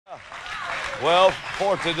Well,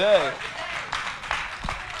 for today.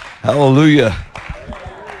 Hallelujah.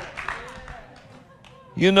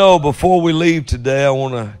 You know, before we leave today, I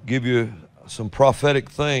want to give you some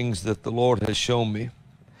prophetic things that the Lord has shown me.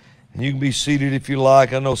 And you can be seated if you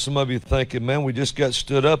like. I know some of you are thinking, man, we just got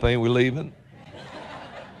stood up, ain't we leaving?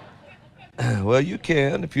 Well, you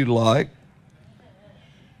can if you'd like.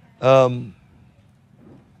 I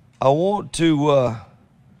want to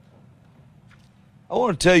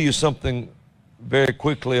tell you something very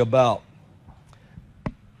quickly about.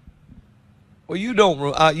 Well, you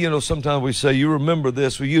don't. You know, sometimes we say you remember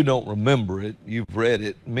this. Well, you don't remember it. You've read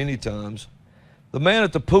it many times. The man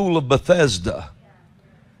at the pool of Bethesda.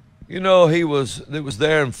 You know, it was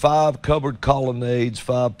there in 5 covered colonnades,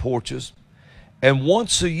 5 porches. And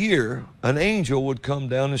once a year, an angel would come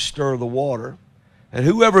down and stir the water. And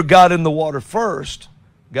whoever got in the water first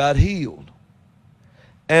got healed.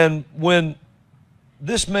 And when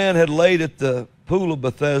this man had laid at the pool of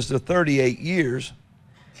Bethesda 38 years,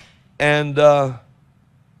 and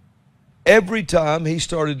every time he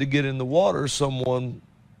started to get in the water, someone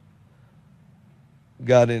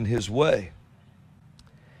got in his way,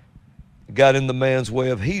 got in the man's way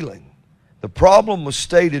of healing. The problem was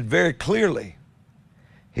stated very clearly.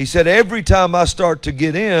 He said, every time I start to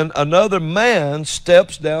get in, another man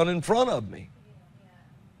steps down in front of me.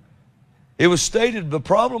 It was stated, the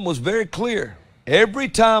problem was very clear. Every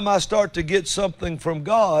time I start to get something from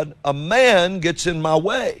God, a man gets in my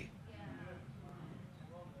way.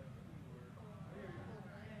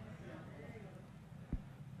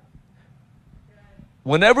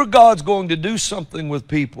 Whenever God's going to do something with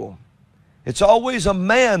people, it's always a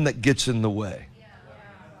man that gets in the way.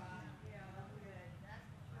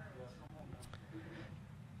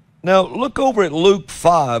 Now, look over at Luke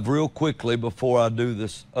 5 real quickly before I do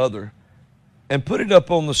this other. And put it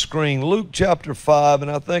up on the screen. Luke chapter 5,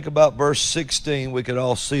 and I think about verse 16. We could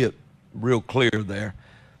all see it real clear there.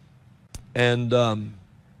 And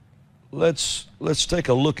let's take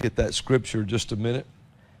a look at that scripture just a minute.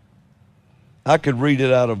 I could read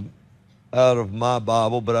it out of my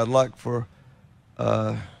Bible, but I'd like for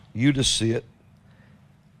you to see it.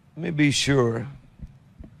 Let me be sure.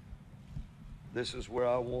 This is where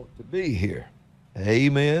I want to be here.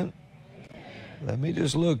 Amen. Let me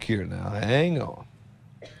just look here now. Hang on.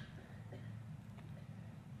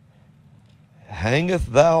 Hangeth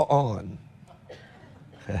thou on.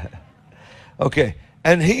 Okay.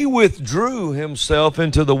 And he withdrew himself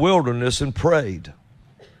into the wilderness and prayed.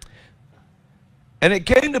 And it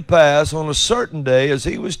came to pass on a certain day, as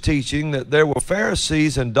he was teaching, that there were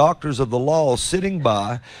Pharisees and doctors of the law sitting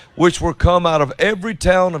by, which were come out of every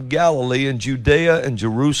town of Galilee and Judea and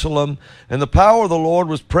Jerusalem, and the power of the Lord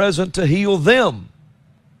was present to heal them.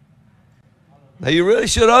 Now you really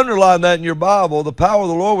should underline that in your Bible. The power of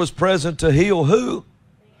the Lord was present to heal who?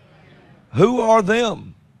 Who are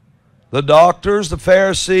them? The doctors, the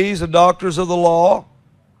Pharisees, the doctors of the law.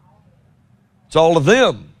 It's all of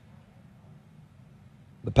them.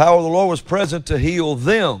 The power of the Lord was present to heal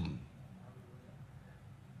them.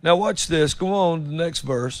 Now watch this. Go on to the next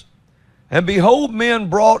verse. And behold, men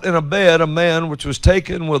brought in a bed a man which was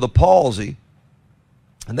taken with a palsy,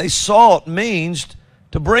 and they sought means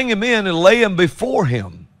to bring him in and lay him before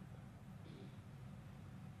him.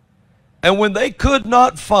 And when they could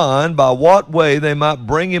not find by what way they might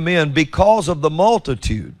bring him in because of the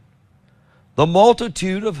multitude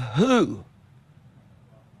of who?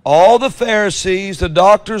 All the Pharisees, the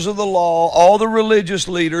doctors of the law, all the religious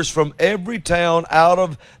leaders from every town out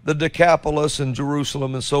of the Decapolis and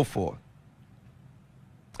Jerusalem and so forth.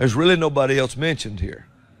 There's really nobody else mentioned here.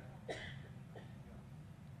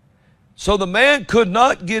 So the man could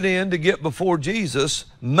not get in to get before Jesus,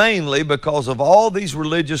 mainly because of all these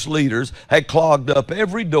religious leaders had clogged up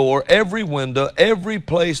every door, every window, every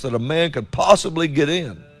place that a man could possibly get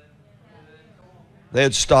in. They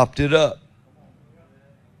had stopped it up.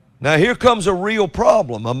 Now here comes a real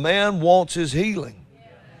problem. A man wants his healing.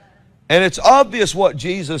 And it's obvious what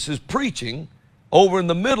Jesus is preaching over in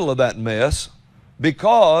the middle of that mess,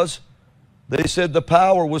 because they said the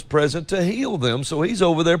power was present to heal them, so he's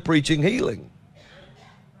over there preaching healing.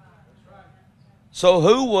 So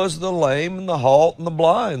who was the lame and the halt and the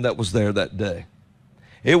blind that was there that day?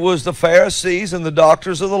 It was the Pharisees and the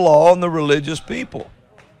doctors of the law and the religious people.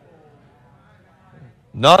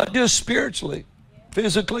 Not just spiritually.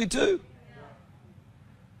 Physically too.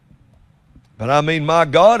 But I mean, my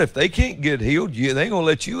God, if they can't get healed, they ain't going to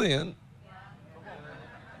let you in.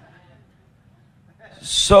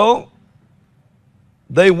 So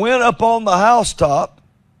they went up on the housetop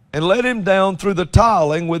and let him down through the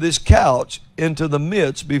tiling with his couch into the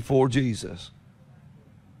midst before Jesus.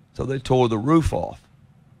 So they tore the roof off.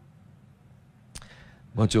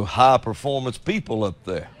 Bunch of high-performance people up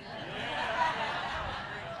there.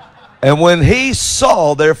 And when he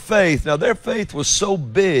saw their faith, now their faith was so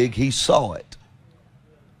big, he saw it.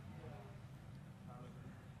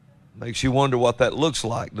 Makes you wonder what that looks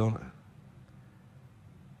like, don't it?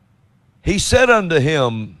 He said unto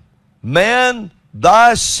him, Man,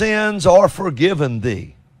 thy sins are forgiven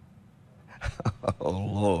thee. Oh,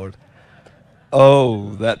 Lord.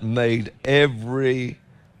 Oh, that made every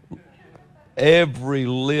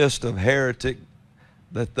list of heretic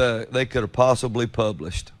that they could have possibly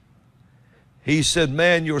published. He said,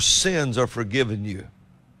 man, your sins are forgiven you.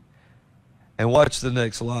 And watch the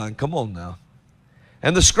next line. Come on now.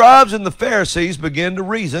 And the scribes and the Pharisees began to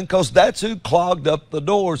reason, because that's who clogged up the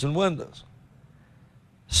doors and windows,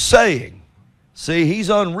 saying, see, he's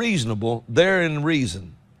unreasonable, they're in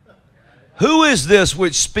reason. Who is this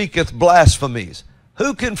which speaketh blasphemies?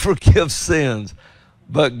 Who can forgive sins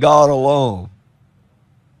but God alone?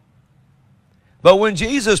 But when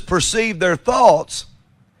Jesus perceived their thoughts,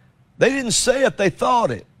 they didn't say it, they thought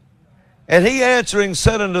it. And he answering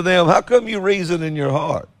said unto them, how come you reason in your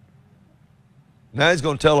heart? Now he's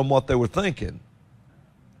going to tell them what they were thinking.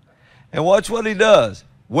 And watch what he does.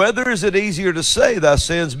 Whether is it easier to say, thy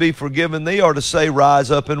sins be forgiven thee, or to say,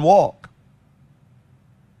 rise up and walk?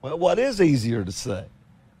 Well, what is easier to say?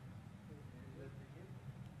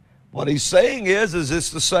 What he's saying is it's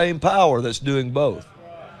the same power that's doing both.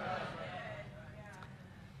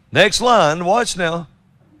 Next line, watch now.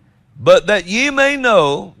 But that ye may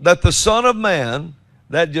know that the Son of Man,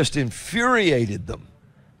 that just infuriated them,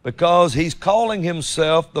 because he's calling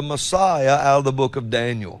himself the Messiah out of the book of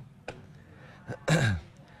Daniel.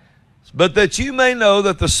 But that you may know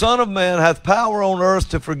that the Son of Man hath power on earth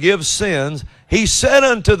to forgive sins, he said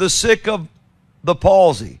unto the sick of the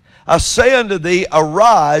palsy, I say unto thee,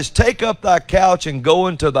 arise, take up thy couch, and go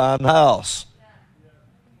into thine house.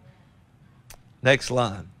 Next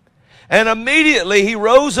line. And immediately he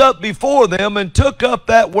rose up before them, and took up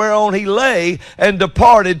that whereon he lay, and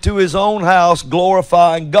departed to his own house,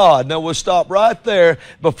 glorifying God. Now we'll stop right there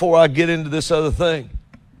before I get into this other thing.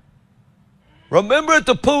 Remember at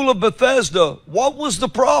the pool of Bethesda, what was the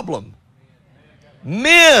problem?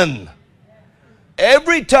 Men.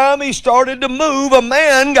 Every time he started to move, a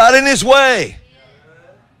man got in his way.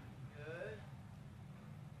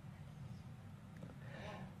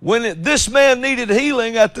 When this man needed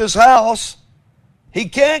healing at this house, he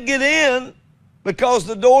can't get in because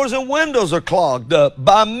the doors and windows are clogged up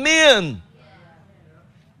by men.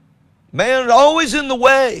 Man is always in the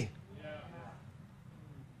way.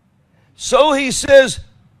 So he says,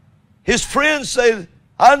 his friends say,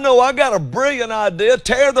 I know, I got a brilliant idea.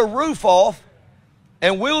 Tear the roof off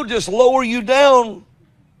and we'll just lower you down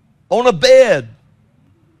on a bed.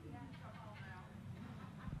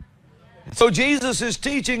 So Jesus is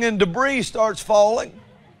teaching and debris starts falling.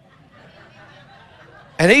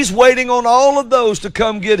 And he's waiting on all of those to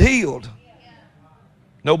come get healed.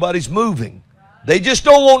 Nobody's moving. They just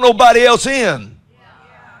don't want nobody else in.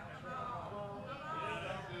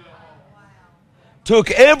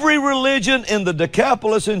 Took every religion in the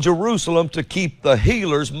Decapolis in Jerusalem to keep the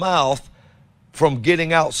healer's mouth from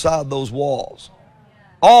getting outside those walls.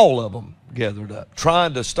 All of them gathered up,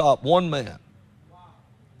 trying to stop one man.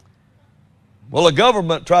 Well, the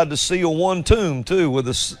government tried to seal one tomb too with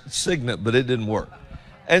a signet, but it didn't work.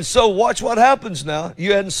 And so watch what happens now.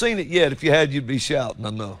 You hadn't seen it yet. If you had, you'd be shouting.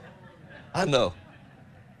 I know. I know.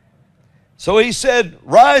 So he said,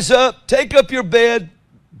 rise up, take up your bed,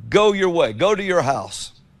 go your way. Go to your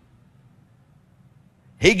house.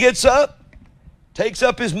 He gets up, takes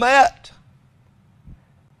up his mat,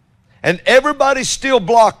 and everybody's still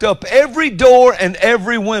blocked up, every door and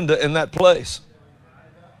every window in that place.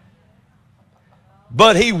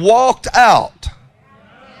 But he walked out.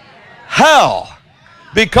 How?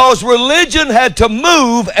 Because religion had to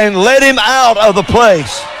move and let him out of the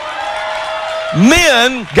place.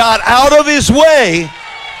 Men got out of his way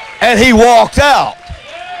and he walked out.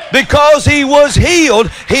 Because he was healed,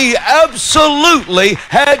 he absolutely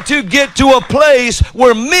had to get to a place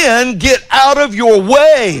where men get out of your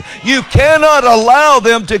way. You cannot allow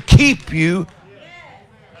them to keep you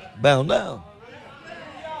bound down.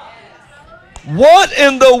 What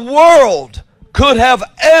in the world could have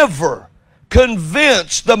ever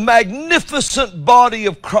convinced the magnificent body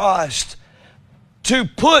of Christ to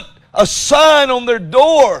put a sign on their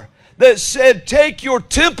door that said, take your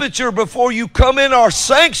temperature before you come in our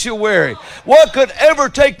sanctuary? What could ever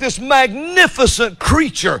take this magnificent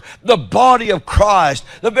creature, the body of Christ,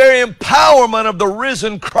 the very empowerment of the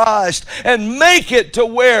risen Christ, and make it to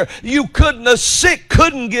where the sick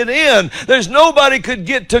couldn't get in? There's nobody could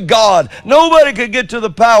get to God. Nobody could get to the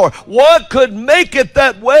power. What could make it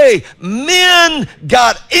that way? Men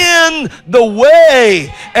got in the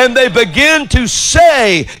way, and they began to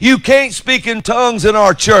say, you can't speak in tongues in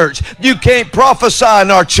our church. You can't prophesy in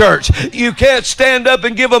our church. You can't stand up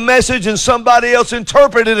and give a message and somebody else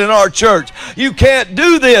interpret it in our church. You can't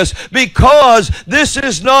do this because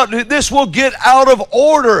this will get out of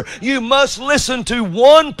order. You must listen to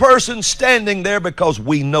one person standing there because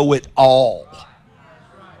we know it all.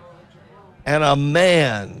 And a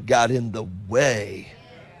man got in the way.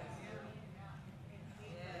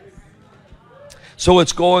 So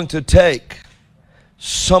it's going to take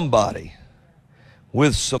somebody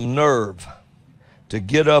with some nerve to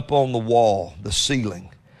get up on the wall, the ceiling,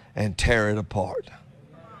 and tear it apart.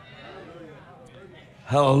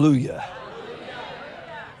 Hallelujah.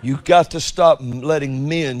 You've got to stop letting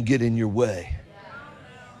men get in your way.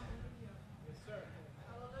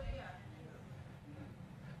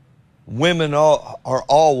 Women are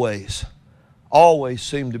always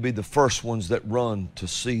seem to be the first ones that run to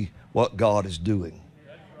see what God is doing.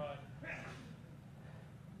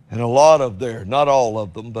 And a lot of not all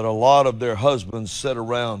of them, but a lot of their husbands sit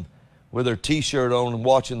around with their t-shirt on and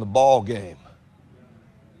watching the ball game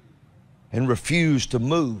and refuse to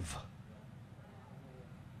move.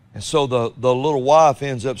 And so the little wife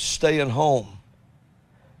ends up staying home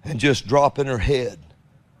and just dropping her head.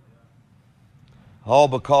 All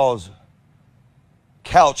because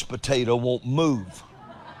couch potato won't move.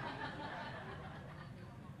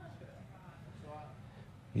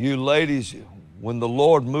 You ladies, when the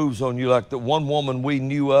Lord moves on you, like the one woman we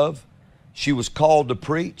knew of, she was called to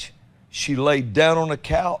preach. She laid down on a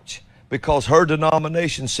couch because her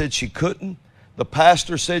denomination said she couldn't. The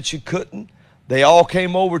pastor said she couldn't. They all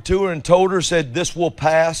came over to her and told her, said, this will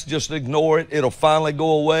pass, just ignore it. It'll finally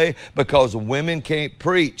go away because the women can't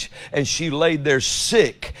preach. And she laid there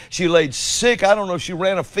sick. She laid sick. I don't know if she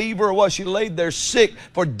ran a fever or what. She laid there sick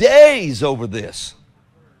for days over this.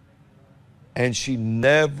 And she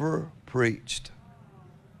never preached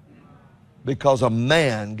because a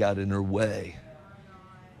man got in her way.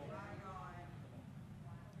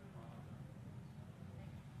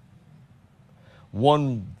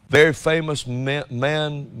 One very famous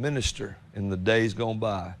man minister in the days gone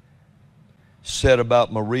by said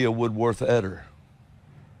about Maria Woodworth Etter.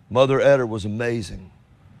 Mother Etter was amazing.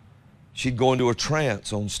 She'd go into a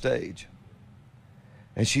trance on stage.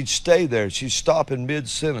 And she'd stay there. She'd stop in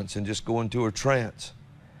mid-sentence and just go into her trance.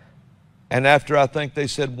 And after, I think they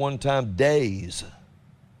said one time, days,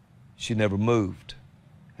 she never moved.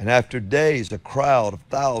 And after days, a crowd of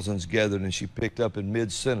thousands gathered and she picked up in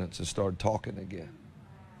mid-sentence and started talking again.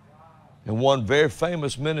 And one very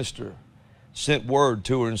famous minister sent word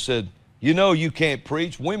to her and said, you know you can't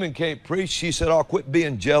preach. Women can't preach. She said, I'll quit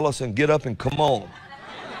being jealous and get up and come on.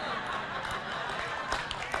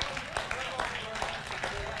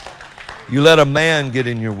 You let a man get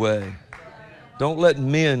in your way. Don't let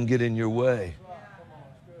men get in your way.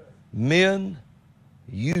 Men,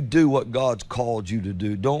 you do what God's called you to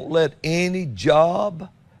do. Don't let any job,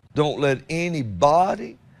 don't let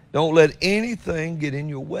anybody, don't let anything get in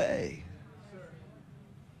your way.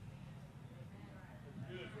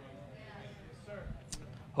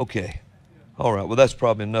 Okay. All right. Well, that's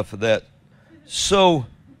probably enough of that. So,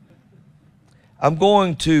 I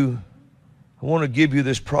want to give you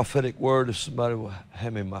this prophetic word. If somebody will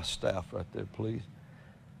hand me my staff right there, please.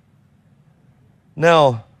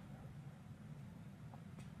 Now,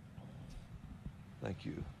 thank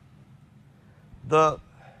you.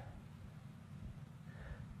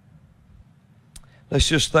 Let's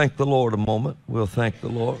just thank the Lord a moment. We'll thank the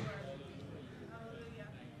Lord.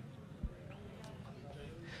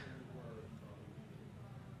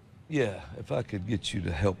 Yeah, if I could get you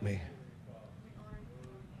to help me.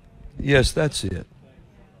 Yes, that's it.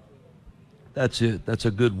 That's it. That's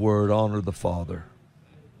a good word. Honor the Father.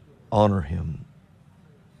 Honor Him.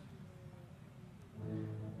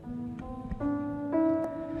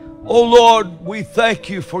 Oh Lord, we thank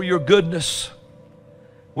you for your goodness.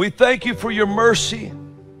 We thank you for your mercy.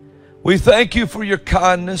 We thank you for your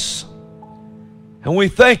kindness. And we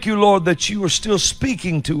thank you, Lord, that you are still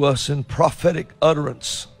speaking to us in prophetic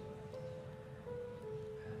utterance.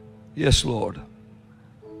 Yes, Lord.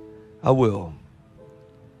 I will.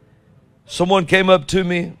 Someone came up to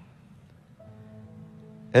me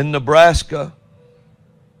in Nebraska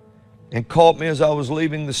and caught me as I was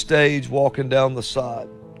leaving the stage, walking down the side.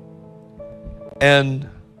 And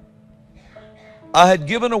I had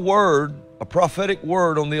given a word, a prophetic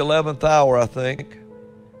word on the 11th hour, I think,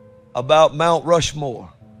 about Mount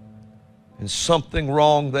Rushmore and something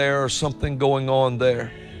wrong there or something going on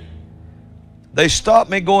there. They stopped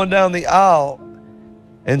me going down the aisle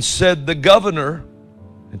and said, the governor,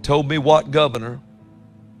 and told me what governor,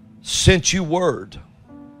 sent you word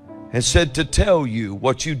and said to tell you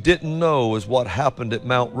what you didn't know is what happened at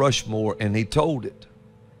Mount Rushmore, and he told it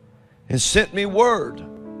and sent me word,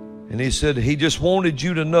 and he said he just wanted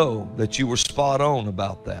you to know that you were spot on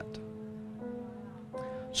about that.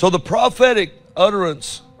 So the prophetic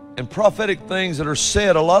utterance and prophetic things that are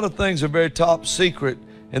said, a lot of things are very top secret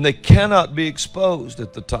and they cannot be exposed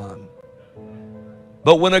at the time.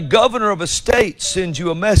 But when a governor of a state sends you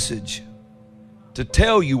a message to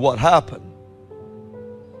tell you what happened,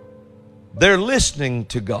 they're listening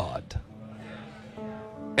to God.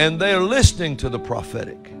 And they're listening to the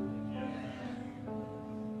prophetic.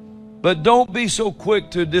 But don't be so quick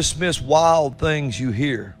to dismiss wild things you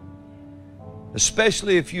hear,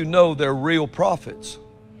 especially if you know they're real prophets.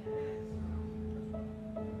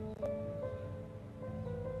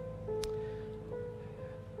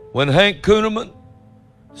 When Hank Kuhneman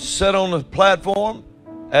sat on the platform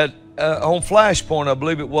at on Flashpoint, I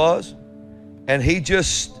believe it was, and he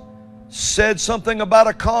just said something about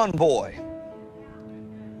a convoy,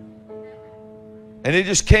 and it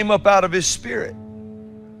just came up out of his spirit.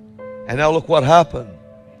 And now look what happened.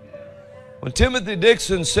 When Timothy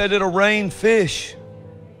Dixon said it'll rain fish,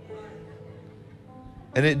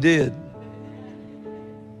 and it did.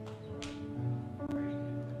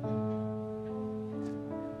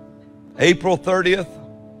 April 30th,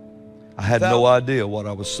 I had no idea what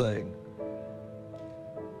I was saying.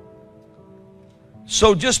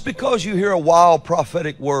 So just because you hear a wild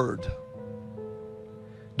prophetic word,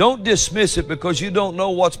 don't dismiss it because you don't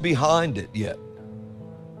know what's behind it yet.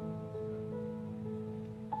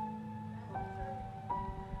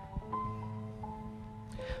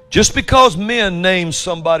 Just because men name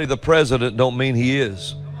somebody the president don't mean he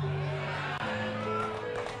is.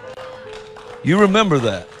 You remember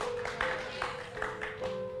that.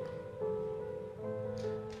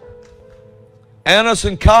 Annas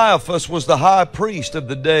and Caiaphas was the high priest of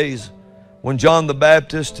the days when John the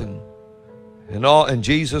Baptist and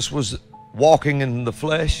Jesus was walking in the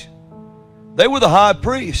flesh. They were the high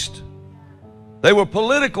priest. They were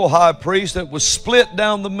political high priests that was split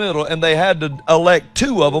down the middle, and they had to elect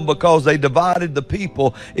two of them because they divided the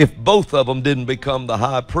people if both of them didn't become the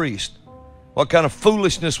high priest. What kind of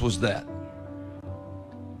foolishness was that?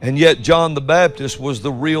 And yet John the Baptist was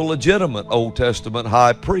the real legitimate Old Testament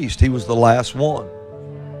high priest. He was the last one.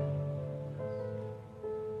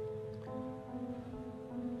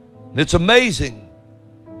 And it's amazing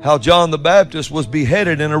how John the Baptist was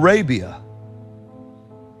beheaded in Arabia.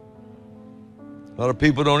 A lot of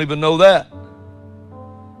people don't even know that.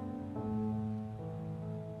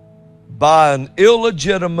 By an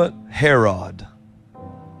illegitimate Herod.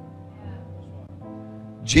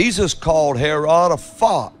 Jesus called Herod a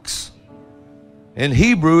fox. In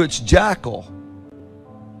Hebrew, it's jackal,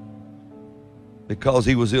 because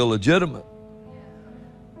he was illegitimate.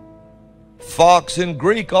 Fox in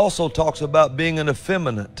Greek also talks about being an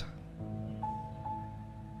effeminate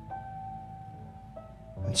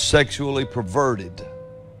and sexually perverted.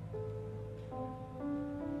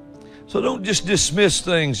 So don't just dismiss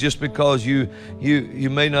things just because you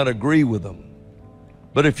may not agree with them.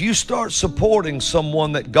 But if you start supporting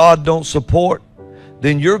someone that God don't support,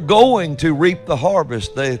 then you're going to reap the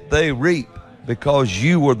harvest they reap because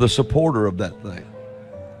you were the supporter of that thing.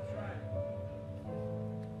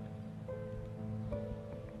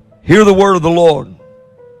 Hear the word of the Lord.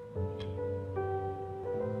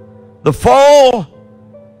 The fall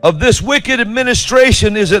of this wicked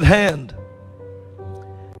administration is at hand,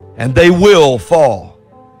 and they will fall.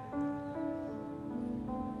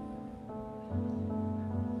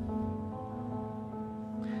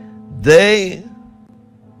 They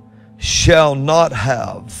shall not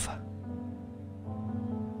have.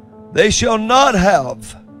 They shall not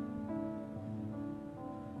have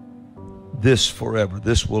this forever.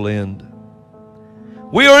 This will end.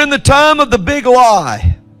 We are in the time of the big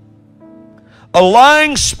lie. A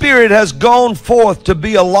lying spirit has gone forth to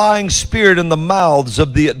be a lying spirit in the mouths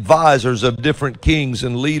of the advisors of different kings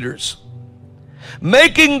and leaders,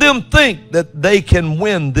 making them think that they can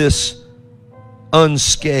win this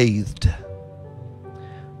unscathed.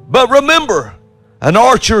 But remember, an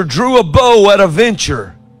archer drew a bow at a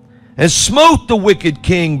venture and smote the wicked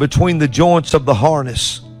king between the joints of the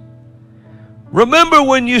harness. Remember,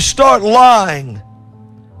 when you start lying,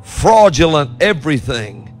 fraudulent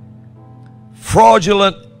everything,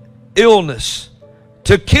 fraudulent illness,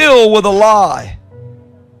 to kill with a lie,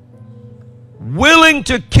 willing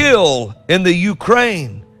to kill in the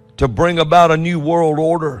Ukraine to bring about a new world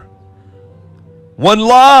order. When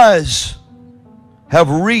lies have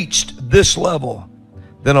reached this level,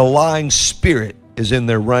 then a lying spirit is in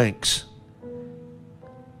their ranks.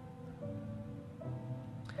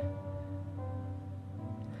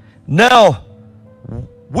 Now,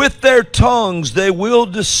 with their tongues they will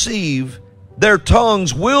deceive, their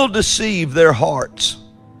tongues will deceive their hearts,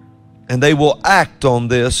 and they will act on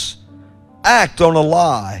this, act on a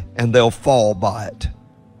lie, and they'll fall by it.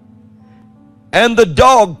 And the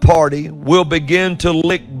dog party will begin to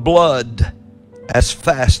lick blood as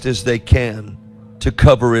fast as they can to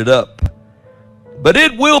cover it up. But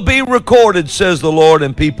it will be recorded, says the Lord,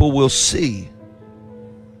 and people will see.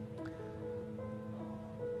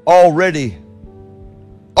 Already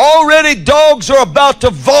dogs are about to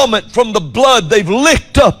vomit from the blood they've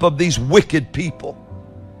licked up of these wicked people,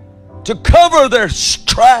 to cover their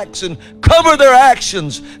tracks and cover their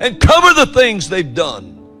actions and cover the things they've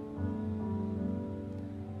done.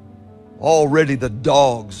 Already the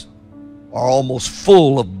dogs are almost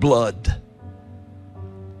full of blood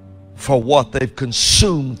for what they've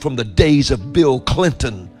consumed from the days of Bill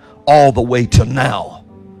Clinton all the way to now.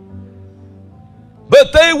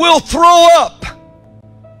 But they will throw up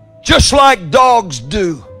just like dogs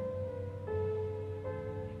do.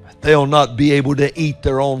 But they'll not be able to eat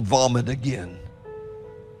their own vomit again,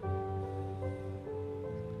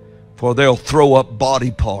 for they'll throw up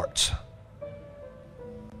body parts.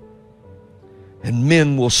 And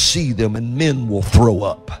men will see them, and men will throw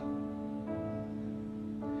up.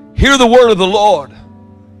 Hear the word of the Lord.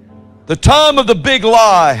 The time of the big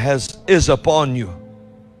lie is upon you.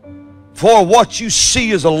 For what you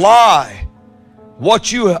see is a lie.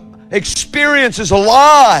 What you experience is a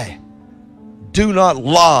lie. Do not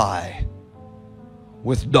lie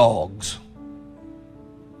with dogs.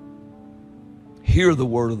 Hear the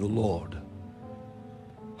word of the Lord.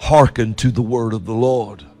 Hearken to the word of the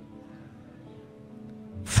Lord.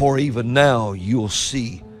 For even now you'll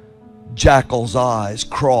see jackal's eyes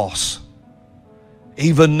cross.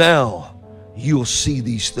 Even now you'll see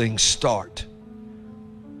these things start.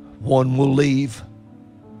 One will leave.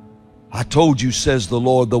 I told you, says the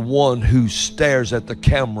Lord, the one who stares at the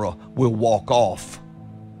camera will walk off.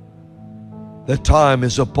 The time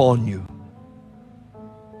is upon you.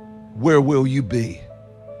 Where will you be?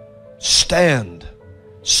 Stand.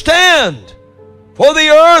 Stand. For the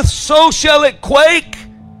earth, so shall it quake.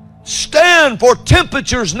 Stand, for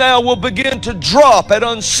temperatures now will begin to drop at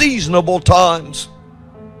unseasonable times.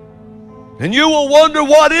 And you will wonder,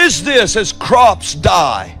 what is this, as crops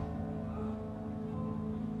die?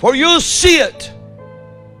 For you'll see it.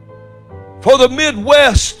 For the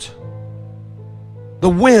Midwest, the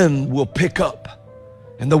wind will pick up,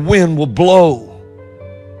 and the wind will blow,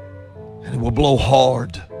 and it will blow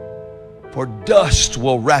hard, for dust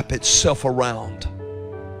will wrap itself around.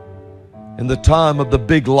 In the time of the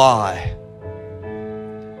big lie,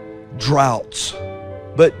 droughts,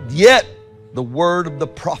 but yet the word of the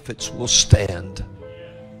prophets will stand,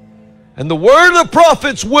 and the word of the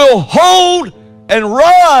prophets will hold and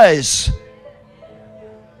rise.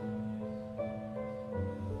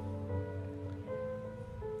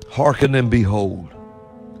 Hearken and behold,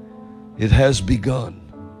 it has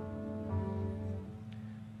begun.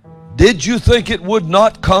 Did you think it would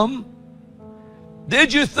not come?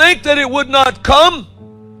 Did you think that it would not come?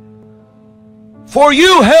 For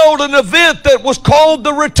you held an event that was called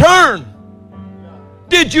the return.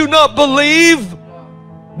 Did you not believe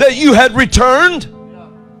that you had returned?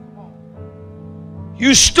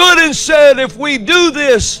 You stood and said, if we do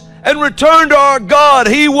this and return to our God,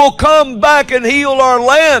 He will come back and heal our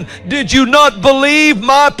land. Did you not believe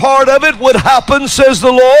my part of it would happen, says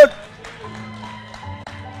the Lord?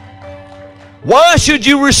 Why should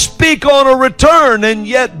you speak on a return and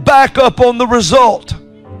yet back up on the result?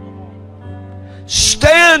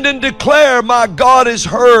 Stand and declare, my God is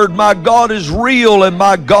heard, my God is real, and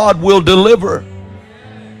my God will deliver.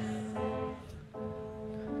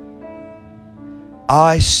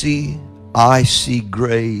 I see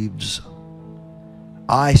graves.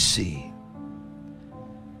 I see.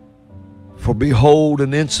 For behold,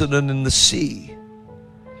 an incident in the sea,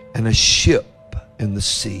 and a ship in the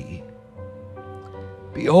sea.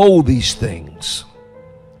 Behold these things,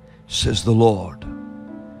 says the Lord.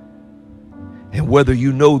 And whether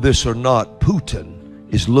you know this or not,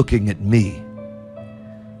 Putin is looking at me.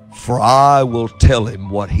 For I will tell him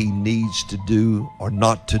what he needs to do or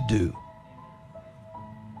not to do.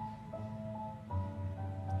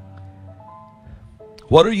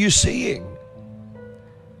 What are you seeing?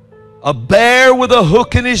 A bear with a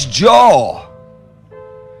hook in his jaw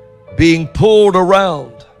being pulled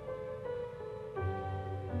around,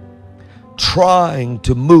 trying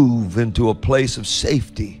to move into a place of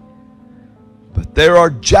safety. But there are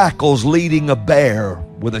jackals leading a bear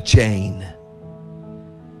with a chain.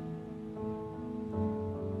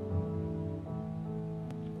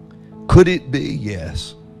 Could it be?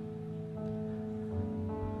 Yes.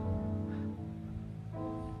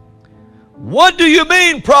 What do you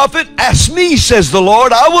mean, prophet? Ask me, says the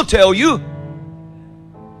Lord. I will tell you.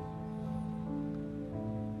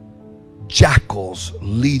 Jackals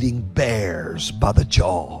leading bears by the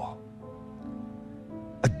jaw.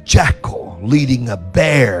 A jackal leading a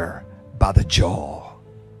bear by the jaw.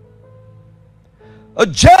 A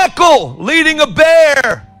jackal leading a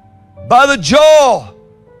bear by the jaw.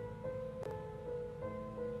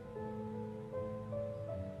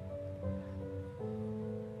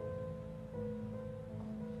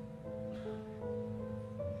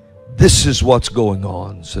 This is what's going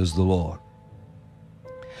on, says the Lord.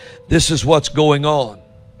 This is what's going on.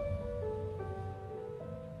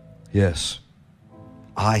 Yes,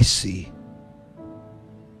 I see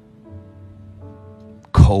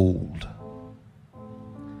cold.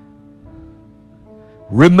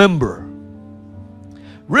 Remember,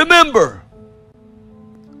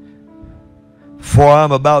 for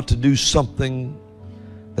I'm about to do something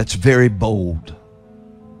that's very bold.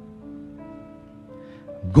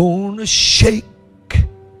 Gonna shake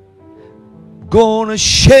the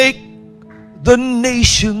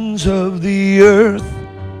nations of the earth.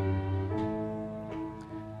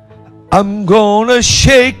 I'm gonna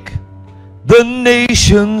shake the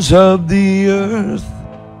nations of the earth.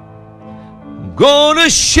 I'm gonna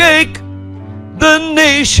shake the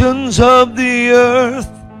nations of the earth.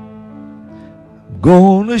 I'm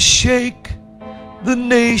gonna shake the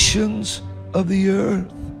nations of the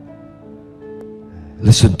earth.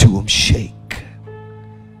 Listen to them shake.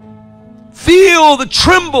 Feel the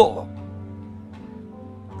tremble.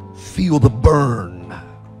 Feel the burn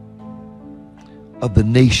of the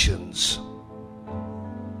nations.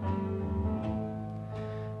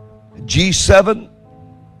 G7.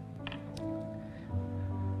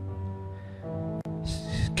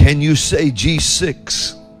 Can you say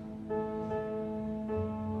G6?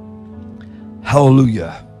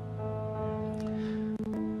 Hallelujah.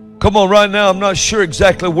 Come on, right now, I'm not sure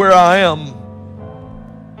exactly where I am.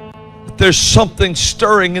 But there's something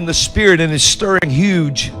stirring in the spirit, and it's stirring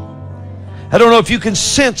huge. I don't know if you can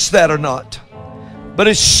sense that or not. But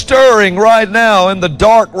it's stirring right now in the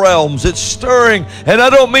dark realms. It's stirring, and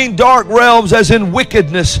I don't mean dark realms as in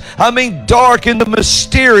wickedness. I mean dark in the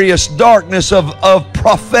mysterious darkness of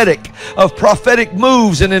prophetic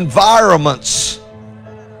moves and environments.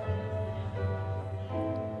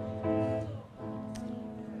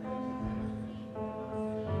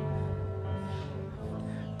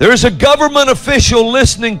 There is a government official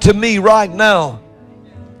listening to me right now.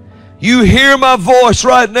 You hear my voice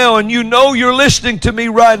right now, and you know you're listening to me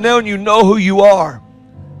right now, and you know who you are.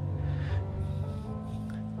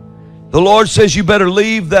 The Lord says you better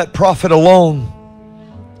leave that prophet alone.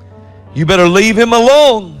 You better leave him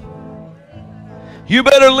alone. You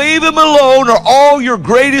better leave him alone, or all your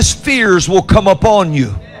greatest fears will come upon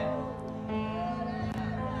you.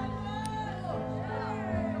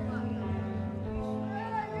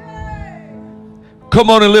 Come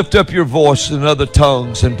on and lift up your voice in other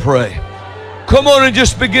tongues and pray. Come on and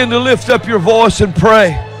just begin to lift up your voice and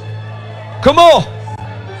pray. Come on.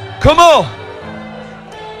 Come on.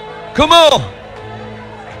 Come on.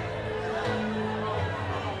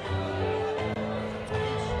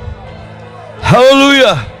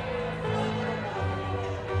 Hallelujah.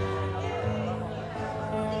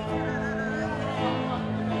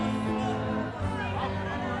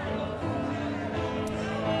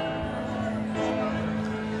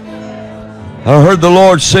 I heard the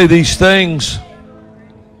Lord say these things.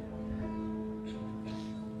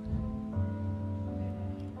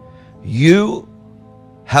 You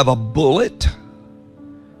have a bullet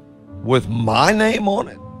with my name on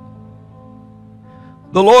it.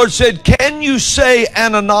 The Lord said, can you say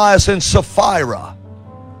Ananias and Sapphira?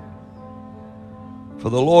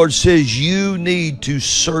 For the Lord says you need to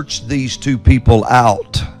search these two people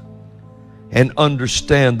out and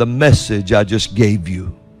understand the message I just gave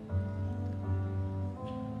you.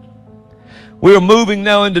 We are moving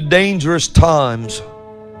now into dangerous times.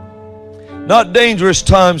 Not dangerous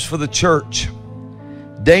times for the church.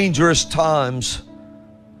 Dangerous times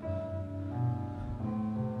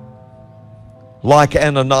like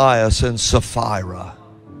Ananias and Sapphira.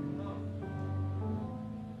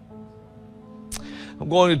 I'm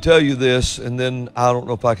going to tell you this, and then I don't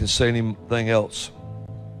know if I can say anything else.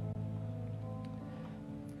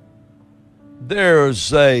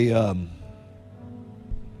 There's a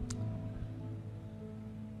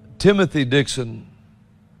Timothy Dixon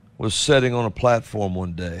was sitting on a platform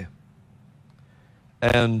one day,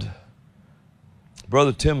 and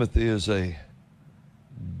Brother Timothy is a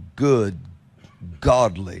good,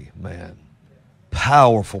 godly man,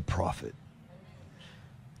 powerful prophet.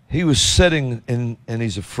 He was sitting, and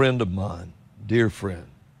he's a friend of mine, dear friend.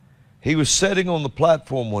 He was sitting on the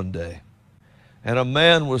platform one day, and a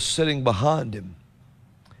man was sitting behind him.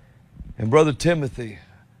 And Brother Timothy,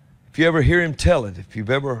 if you ever hear him tell it, if you've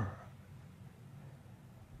ever,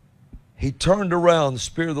 he turned around, the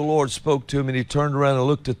Spirit of the Lord spoke to him, and he turned around and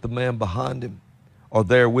looked at the man behind him, or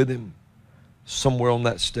there with him, somewhere on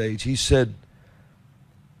that stage. He said,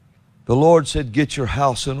 the Lord said, get your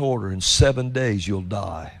house in order. In 7 days you'll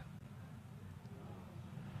die.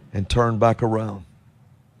 And turned back around.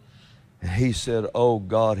 And he said, oh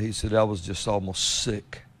God, he said, I was just almost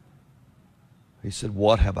sick. He said,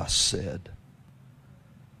 what have I said?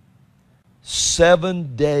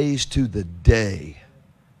 7 days to the day,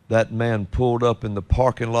 that man pulled up in the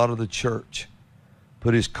parking lot of the church,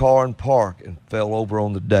 put his car in park, and fell over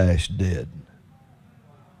on the dash dead.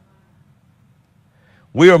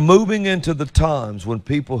 We are moving into the times when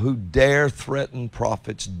people who dare threaten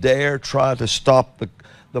prophets, dare try to stop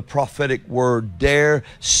the prophetic word, dare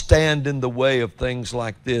stand in the way of things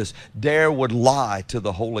like this, dare would lie to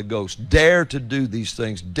the Holy Ghost, dare to do these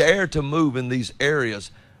things, dare to move in these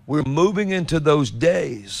areas. We're moving into those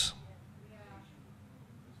days.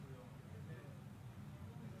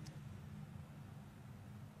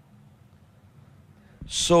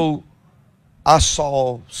 So I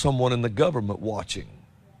saw someone in the government watching.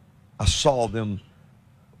 I saw them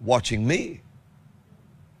watching me.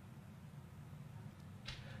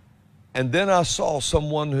 And then I saw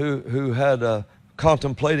someone who had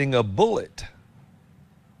contemplating a bullet.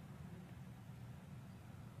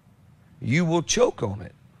 You will choke on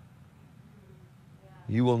it.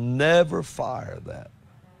 You will never fire that.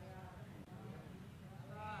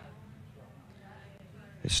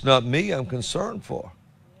 It's not me I'm concerned for.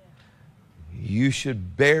 You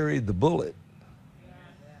should bury the bullet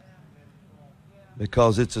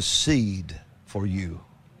because it's a seed for you.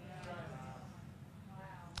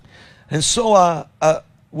 And so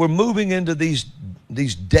we're moving into these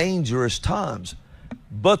dangerous times.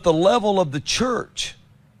 But the level of the church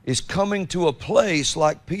is coming to a place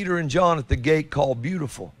like Peter and John at the gate called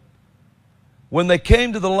Beautiful. When they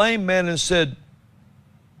came to the lame man and said,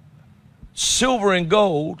 silver and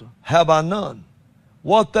gold have I none.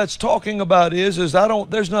 What that's talking about is there's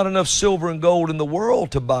not enough silver and gold in the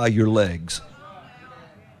world to buy your legs.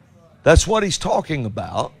 That's what he's talking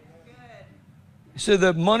about. He said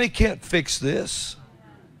that money can't fix this.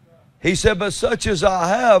 He said, but such as I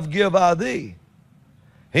have, give I thee.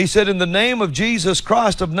 He said, in the name of Jesus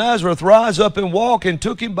Christ of Nazareth, rise up and walk, and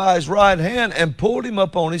took him by his right hand and pulled him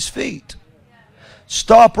up on his feet.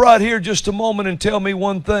 Stop right here just a moment and tell me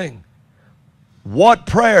one thing. What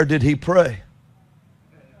prayer did he pray?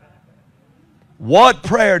 What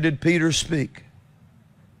prayer did Peter speak?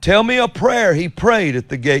 Tell me a prayer he prayed at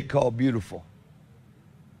the gate called Beautiful.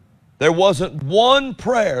 There wasn't one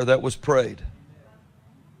prayer that was prayed.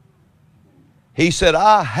 He said,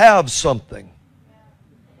 I have something.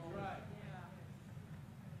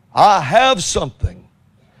 I have something.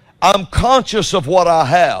 I'm conscious of what I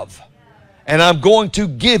have, and I'm going to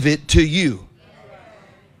give it to you.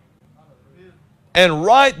 And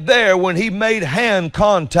right there, when he made hand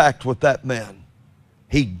contact with that man,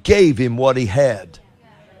 he gave him what he had,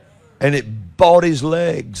 and it bought his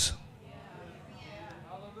legs.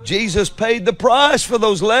 Jesus paid the price for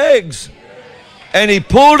those legs, and he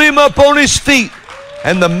pulled him up on his feet,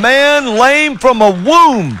 and the man, lame from a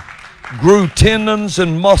womb, grew tendons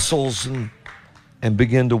and muscles and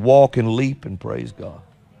began to walk and leap and praise God.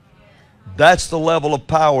 That's the level of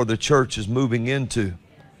power the church is moving into.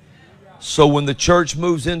 So when the church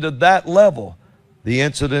moves into that level, the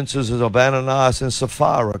incidences of Ananias and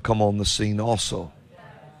Sapphira come on the scene also.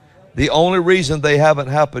 The only reason they haven't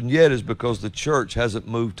happened yet is because the church hasn't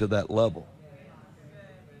moved to that level.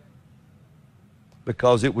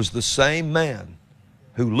 Because it was the same man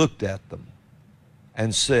who looked at them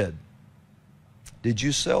and said, did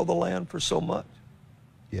you sell the land for so much?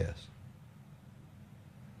 Yes.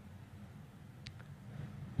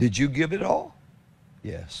 Did you give it all?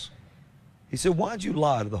 Yes. He said, why'd you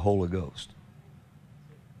lie to the Holy Ghost?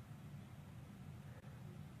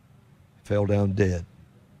 Fell down dead.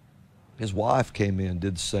 His wife came in,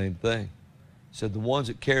 did the same thing. Said the ones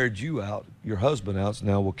that carried you out, your husband out,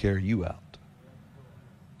 now will carry you out.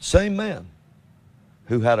 Same man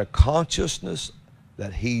who had a consciousness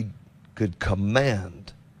that he could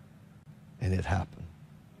command, and it happened.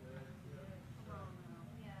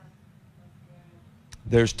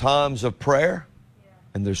 There's times of prayer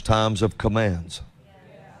and there's times of commands.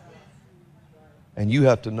 And you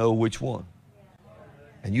have to know which one.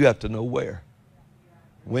 And you have to know where.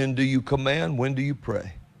 When do you command? When do you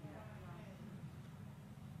pray?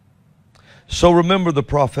 So remember the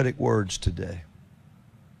prophetic words today.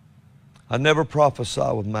 I never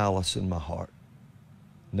prophesy with malice in my heart.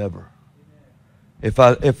 Never. If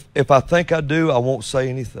I think I do, I won't say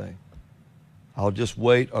anything. I'll just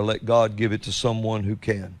wait or let God give it to someone who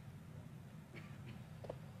can.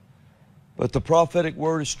 But the prophetic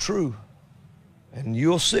word is true. And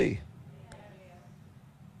you'll see.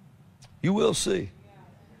 You will see.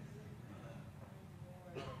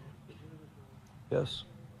 Yes.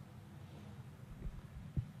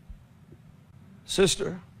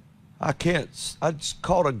 Sister, I just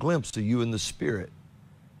caught a glimpse of you in the spirit.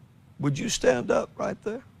 Would you stand up right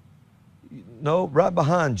there? No, right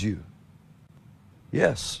behind you.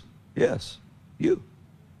 Yes, yes, you.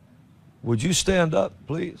 Would you stand up,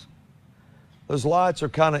 please? Those lights are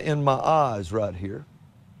kind of in my eyes right here.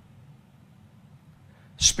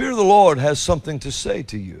 Spirit of the Lord has something to say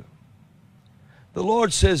to you. The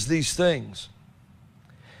Lord says these things.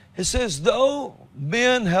 It says, though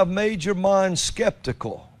men have made your mind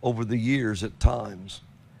skeptical over the years at times,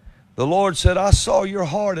 the Lord said, I saw your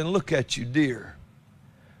heart and look at you, dear.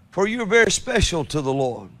 For you're very special to the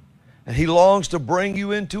Lord. And He longs to bring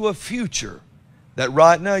you into a future that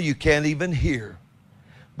right now you can't even hear.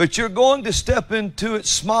 But you're going to step into it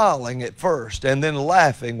smiling at first and then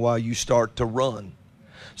laughing while you start to run.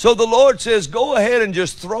 So the Lord says, go ahead and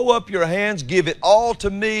just throw up your hands, give it all to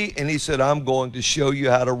me. And He said, I'm going to show you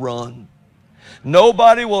how to run.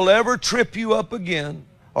 Nobody will ever trip you up again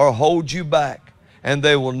or hold you back. And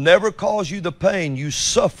they will never cause you the pain you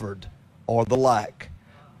suffered or the lack.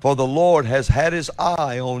 For the Lord has had His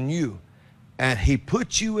eye on you. And He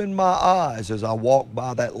put you in my eyes as I walk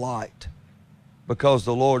by that light. Because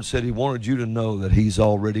the Lord said He wanted you to know that He's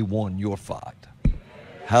already won your fight.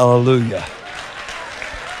 Hallelujah.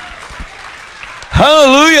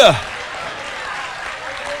 Hallelujah.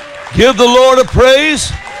 Give the Lord a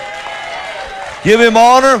praise. Give Him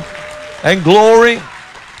honor and glory.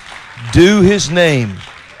 Do His name.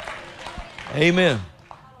 Amen.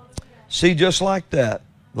 See, just like that,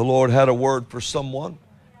 the Lord had a word for someone,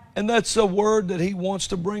 and that's a word that He wants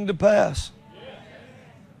to bring to pass.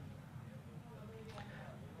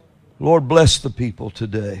 Lord, bless the people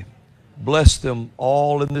today. Bless them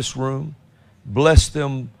all in this room. Bless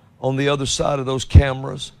them on the other side of those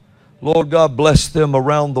cameras. Lord God, bless them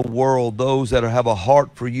around the world, those that have a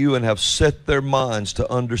heart for You and have set their minds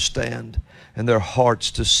to understand and their hearts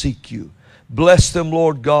to seek You. Bless them,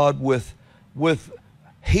 Lord God, with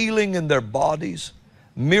healing in their bodies,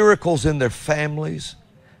 miracles in their families,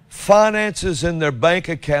 finances in their bank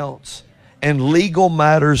accounts, and legal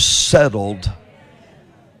matters settled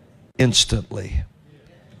instantly.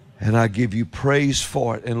 And I give You praise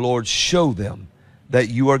for it. And Lord, show them that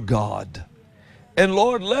You are God. And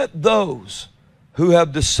Lord, let those who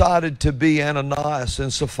have decided to be Ananias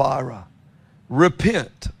and Sapphira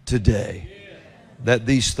repent today, that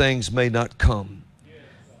these things may not come,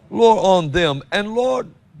 Lord, on them. And Lord,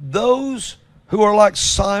 those who are like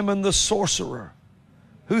Simon the sorcerer,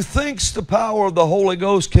 who thinks the power of the Holy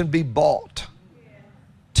Ghost can be bought,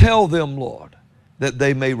 tell them, Lord, that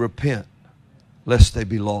they may repent, lest they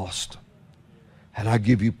be lost. And I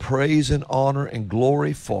give You praise and honor and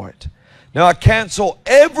glory for it. Now I cancel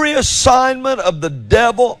every assignment of the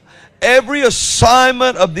devil, every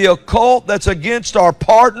assignment of the occult that's against our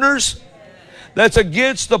partners, that's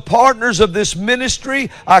against the partners of this ministry.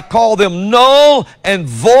 I call them null and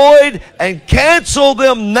void and cancel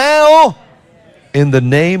them now in the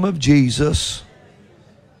name of Jesus.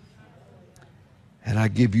 And I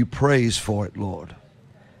give You praise for it, Lord,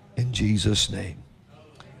 in Jesus' name.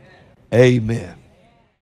 Amen.